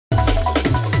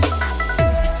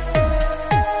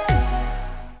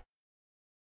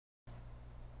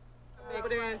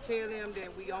and tell them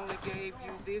that we only gave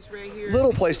you this right here.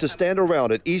 Little place to stand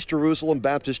around at East Jerusalem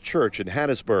Baptist Church in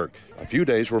Hattiesburg. A few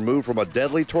days removed from a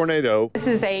deadly tornado. This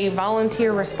is a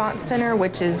volunteer response center,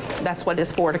 that's what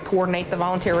it's for, to coordinate the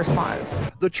volunteer response.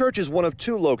 The church is one of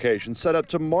 2 locations set up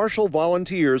to marshal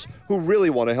volunteers who really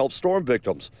want to help storm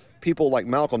victims. People like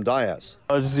Malcolm Diaz.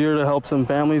 I was just here to help some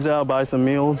families out, buy some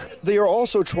meals. They are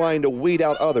also trying to weed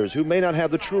out others who may not have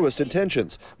the truest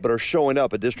intentions, but are showing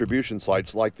up at distribution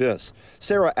sites like this.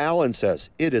 Sarah Allen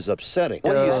says it is upsetting.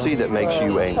 What do you see that makes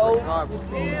you angry?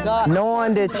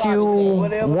 Knowing that you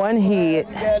one hit,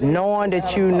 knowing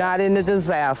that you're not in a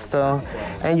disaster,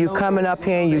 and you coming up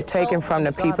here and you taking from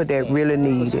the people that really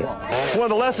need it. One of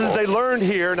the lessons they learned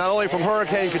here, not only from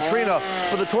Hurricane Katrina,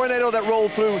 but the tornado that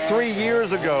rolled through 3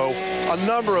 years ago, a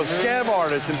number of scam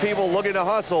artists and people looking to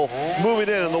hustle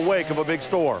moving in the wake of a big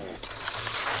storm.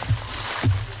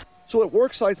 So at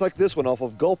work sites like this one off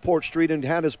of Gulfport Street in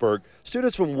Hattiesburg,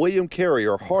 students from William Carey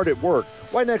are hard at work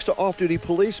right next to off-duty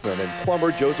policeman and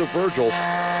plumber Joseph Virgil,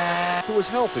 who is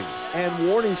helping and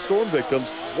warning storm victims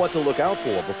what to look out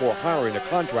for before hiring a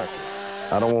contractor.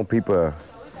 I don't want people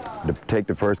to take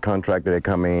the first contractor that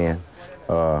come in,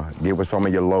 get with some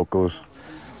of your locals,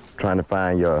 trying to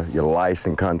find your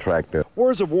licensed contractor.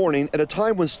 Words of warning at a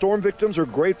time when storm victims are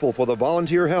grateful for the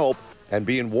volunteer help and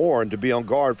being warned to be on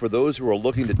guard for those who are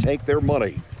looking to take their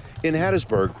money. In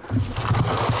Hattiesburg,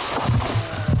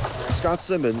 Scott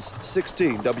Simmons,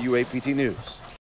 16 WAPT News.